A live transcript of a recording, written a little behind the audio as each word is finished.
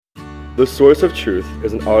The Source of Truth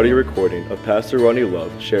is an audio recording of Pastor Ronnie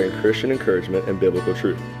Love sharing Christian encouragement and biblical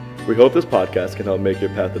truth. We hope this podcast can help make your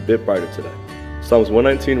path a bit brighter today. Psalms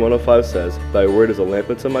 119:105 says, "Thy word is a lamp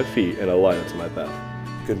unto my feet and a light unto my path."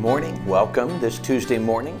 Good morning. Welcome this Tuesday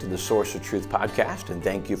morning to the Source of Truth podcast, and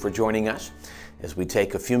thank you for joining us as we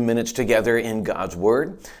take a few minutes together in God's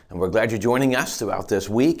Word. And we're glad you're joining us throughout this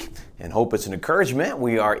week and hope it's an encouragement.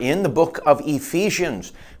 We are in the book of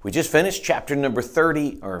Ephesians. We just finished chapter number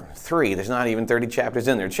 3. There's not even 30 chapters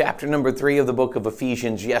in there. Chapter number 3 of the book of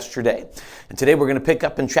Ephesians yesterday. And today we're going to pick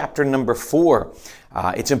up in chapter number 4.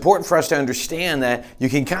 It's important for us to understand that you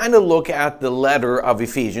can kind of look at the letter of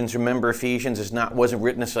Ephesians. Remember, Ephesians wasn't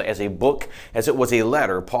written necessarily as a book, as it was a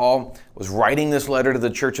letter. Paul was writing this letter to the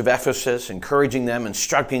church of Ephesus, encouraging them,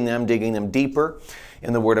 instructing them, digging them deeper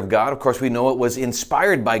in the Word of God. Of course, we know it was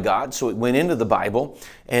inspired by God, so it went into the Bible.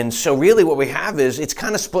 And so really what we have is it's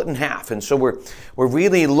kind of split in half. And so we're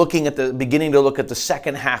really beginning to look at the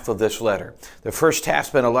second half of this letter. The first half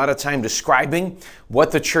spent a lot of time describing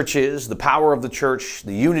what the church is, the power of the church,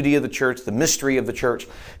 the unity of the church, the mystery of the church.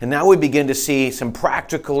 And now we begin to see some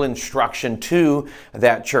practical instruction to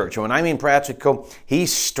that church. And when I mean practical, he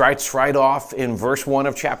strikes right off in verse 1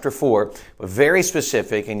 of chapter 4, but very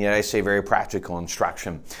specific, and yet I say very practical instruction.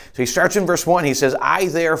 So he starts in verse 1. He says, "I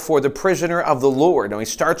therefore, the prisoner of the Lord." Now he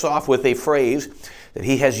starts off with a phrase that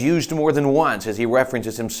he has used more than once as he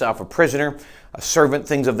references himself, a prisoner, a servant,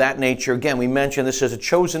 things of that nature. Again, we mentioned this is a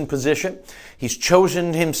chosen position. He's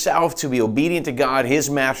chosen himself to be obedient to God, his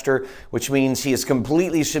master, which means he has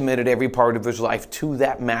completely submitted every part of his life to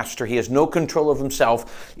that master. He has no control of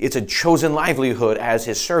himself. It's a chosen livelihood as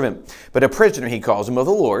his servant. But a prisoner, he calls him, of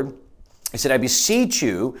the Lord. He said, "I beseech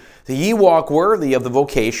you that ye walk worthy of the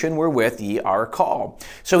vocation wherewith ye are called."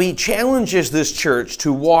 So he challenges this church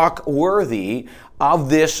to walk worthy of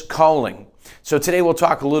this calling. So today we'll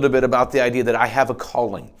talk a little bit about the idea that I have a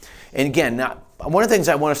calling. And again, now, one of the things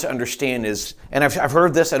I want us to understand is, and I've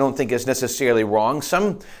heard this, I don't think it's necessarily wrong.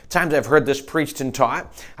 Sometimes I've heard this preached and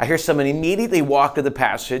taught. I hear someone immediately walk to the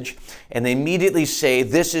passage and they immediately say,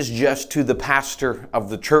 this is just to the pastor of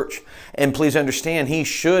the church. And please understand, he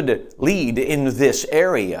should lead in this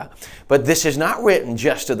area. But this is not written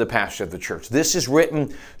just to the pastor of the church. This is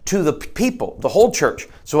written to the people, the whole church.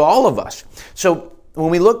 So all of us. So when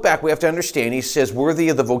we look back, we have to understand, he says, worthy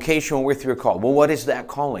of the vocation wherewith you are called. Well, what is that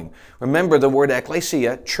calling? Remember, the word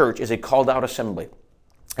ecclesia, church, is a called out assembly.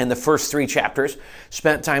 And the first 3 chapters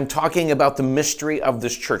spent time talking about the mystery of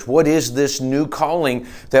this church. What is this new calling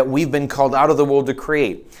that we've been called out of the world to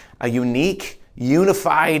create? A unique,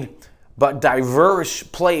 unified, but diverse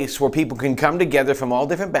place where people can come together from all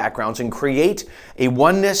different backgrounds and create a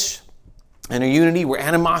oneness and a unity where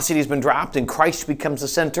animosity has been dropped and Christ becomes the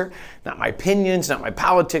center. Not my opinions, not my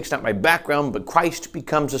politics, not my background, but Christ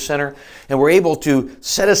becomes the center. And we're able to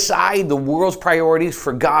set aside the world's priorities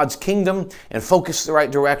for God's kingdom and focus the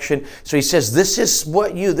right direction. So he says, this is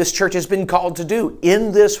what this church has been called to do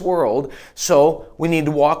in this world. So we need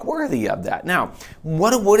to walk worthy of that. Now,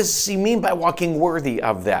 what does he mean by walking worthy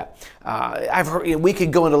of that? I've heard we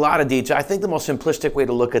could go into a lot of detail. I think the most simplistic way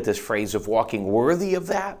to look at this phrase of walking worthy of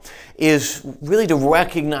that is really to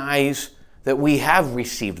recognize that we have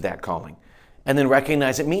received that calling and then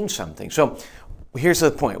recognize it means something. So here's the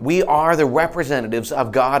point. We are the representatives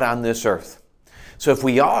of God on this earth. So if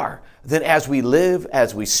we are, then as we live,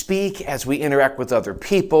 as we speak, as we interact with other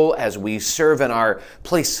people, as we serve in our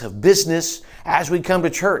place of business, as we come to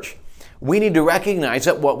church, we need to recognize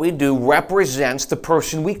that what we do represents the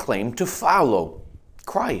person we claim to follow,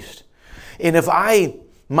 Christ. And if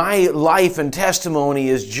my life and testimony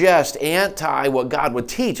is just anti what God would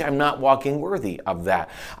teach, I'm not walking worthy of that.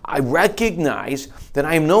 I recognize that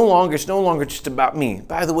it's no longer just about me.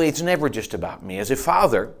 By the way, it's never just about me. As a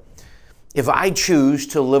father, if I choose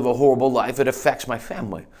to live a horrible life, it affects my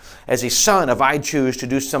family. As a son, if I choose to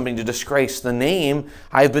do something to disgrace the name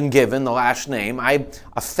I've been given, the last name,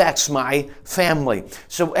 affects my family.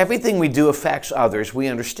 So everything we do affects others. We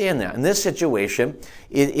understand that. In this situation,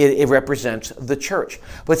 it represents the church.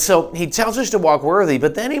 But so he tells us to walk worthy,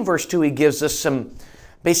 but then in verse 2, he gives us some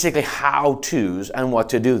basically how-tos on what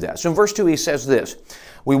to do that. So in verse 2, he says this,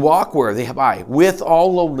 we walk worthy, with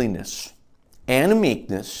all lowliness and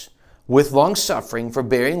meekness, with long-suffering,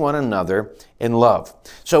 forbearing one another in love.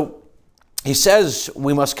 So he says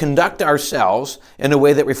we must conduct ourselves in a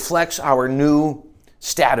way that reflects our new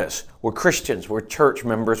status. We're Christians. We're church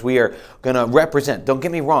members. We are going to represent. Don't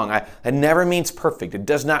get me wrong. It never means perfect. It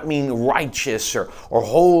does not mean righteous or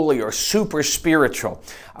holy or super spiritual.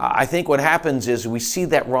 I think what happens is we see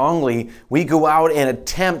that wrongly. We go out and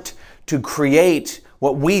attempt to create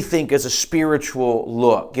what we think is a spiritual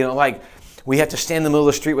look. Like we have to stand in the middle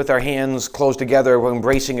of the street with our hands closed together,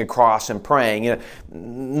 embracing a cross and praying.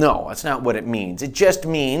 No, that's not what it means. It just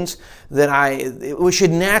means that we should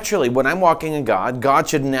naturally, when I'm walking in God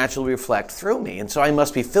should naturally reflect through me. And so I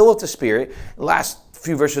must be filled with the Spirit. Last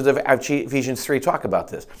few verses of Ephesians 3 talk about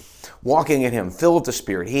this. Walking in Him, filled with the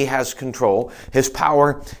Spirit. He has control. His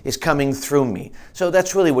power is coming through me. So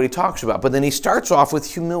that's really what he talks about. But then he starts off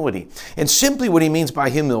with humility. And simply what he means by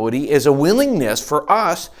humility is a willingness for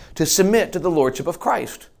us to submit to the Lordship of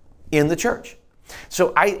Christ in the church.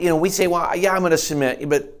 So we say, well, yeah, I'm going to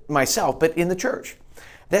submit myself, but in the church.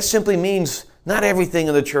 That simply means not everything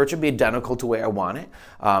in the church would be identical to the way I want it.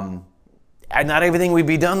 And not everything would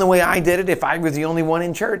be done the way I did it if I was the only one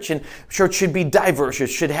in church. And church should be diverse. It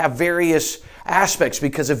should have various aspects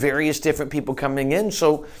because of various different people coming in.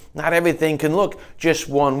 So not everything can look just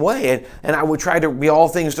one way. And I would try to be all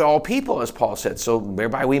things to all people, as Paul said. So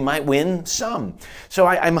thereby we might win some. So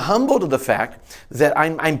I'm humbled to the fact that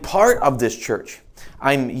I'm part of this church.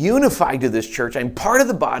 I'm unified to this church. I'm part of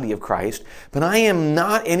the body of Christ, but I am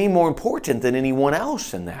not any more important than anyone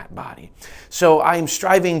else in that body. So I'm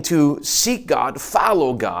striving to seek God,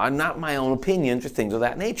 follow God, not my own opinions or things of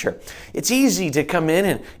that nature. It's easy to come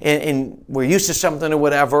in and we're used to something or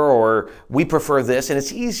whatever, or we prefer this, and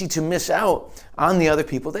it's easy to miss out on the other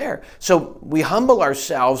people there. So we humble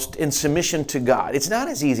ourselves in submission to God. It's not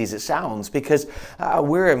as easy as it sounds because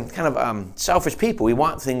we're kind of selfish people. We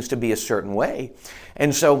want things to be a certain way.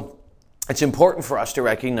 And so it's important for us to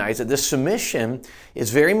recognize that this submission is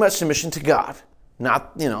very much submission to God.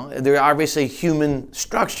 Not, there are obviously human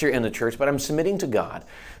structure in the church, but I'm submitting to God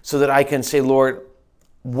so that I can say, Lord,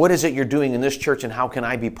 what is it you're doing in this church and how can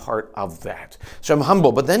I be part of that? So I'm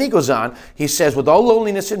humble. But then he goes on, he says, with all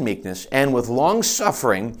lowliness and meekness and with long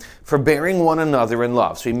suffering, forbearing one another in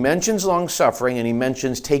love. So he mentions long suffering and he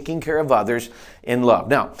mentions taking care of others in love.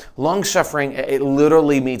 Now, long suffering, it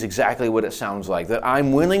literally means exactly what it sounds like, that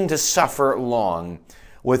I'm willing to suffer long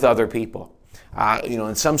with other people.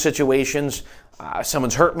 In some situations,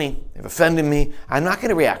 someone's hurt me, they've offended me. I'm not going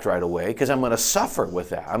to react right away because I'm going to suffer with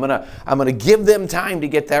that. I'm going to give them time to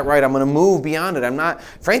get that right. I'm going to move beyond it.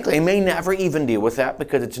 Frankly, I may never even deal with that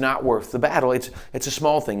because it's not worth the battle. It's a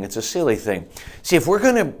small thing. It's a silly thing. See, if we're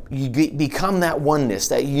going to become that oneness,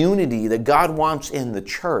 that unity that God wants in the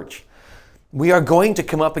church, we are going to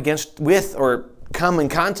come in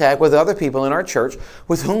contact with other people in our church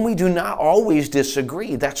with whom we do not always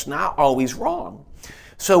disagree. That's not always wrong.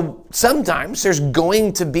 So sometimes there's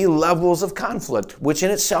going to be levels of conflict, which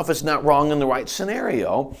in itself is not wrong in the right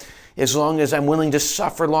scenario, as long as I'm willing to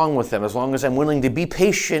suffer along with them, as long as I'm willing to be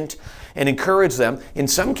patient and encourage them. In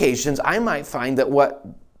some cases, I might find that what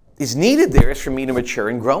is needed there is for me to mature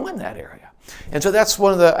and grow in that area. And so that's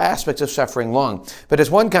one of the aspects of suffering long. But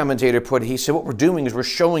as one commentator put it, he said, what we're doing is we're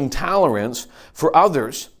showing tolerance for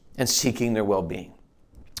others and seeking their well-being.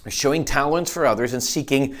 We're showing tolerance for others and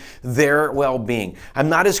seeking their well-being. I'm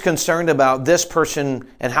not as concerned about this person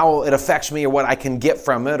and how it affects me or what I can get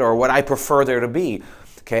from it or what I prefer there to be.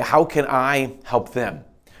 Okay, how can I help them?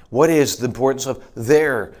 What is the importance of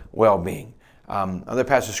their well-being? Other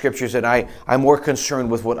passages of Scripture said, I'm more concerned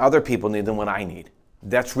with what other people need than what I need.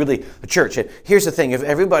 That's really the church. Here's the thing. If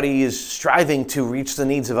everybody is striving to reach the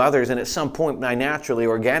needs of others, and at some point, naturally,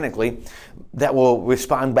 organically, that will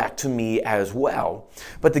respond back to me as well.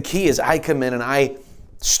 But the key is I come in and I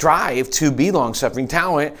strive to be long-suffering,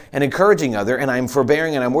 tolerant, and encouraging other, and I'm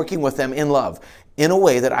forbearing and I'm working with them in love in a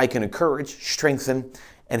way that I can encourage, strengthen,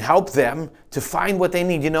 and help them to find what they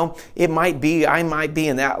need. I might be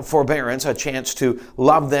in that forbearance a chance to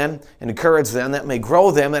love them and encourage them. That may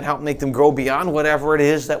grow them and help make them grow beyond whatever it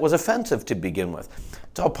is that was offensive to begin with.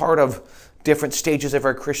 It's all part of different stages of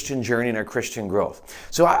our Christian journey and our Christian growth.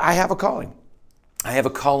 So I have a calling. I have a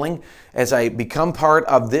calling as I become part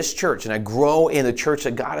of this church and I grow in the church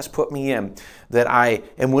that God has put me in, that I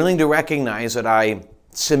am willing to recognize that I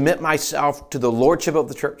submit myself to the lordship of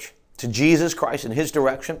the church, to Jesus Christ and His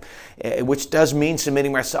direction, which does mean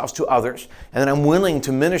submitting ourselves to others. And then I'm willing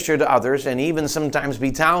to minister to others and even sometimes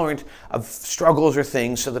be tolerant of struggles or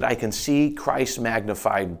things so that I can see Christ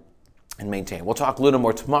magnified and maintained. We'll talk a little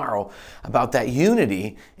more tomorrow about that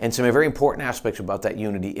unity and some very important aspects about that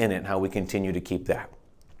unity in it and how we continue to keep that.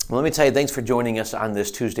 Well, let me tell you, thanks for joining us on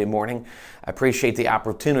this Tuesday morning. I appreciate the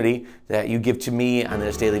opportunity that you give to me on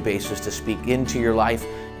this daily basis to speak into your life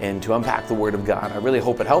and to unpack the Word of God. I really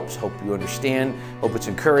hope it helps, hope you understand, hope it's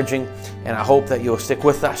encouraging, and I hope that you'll stick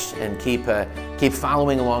with us and keep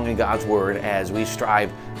following along in God's Word as we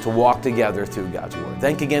strive to walk together through God's Word.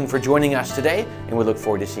 Thank you again for joining us today, and we look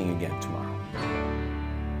forward to seeing you again tomorrow.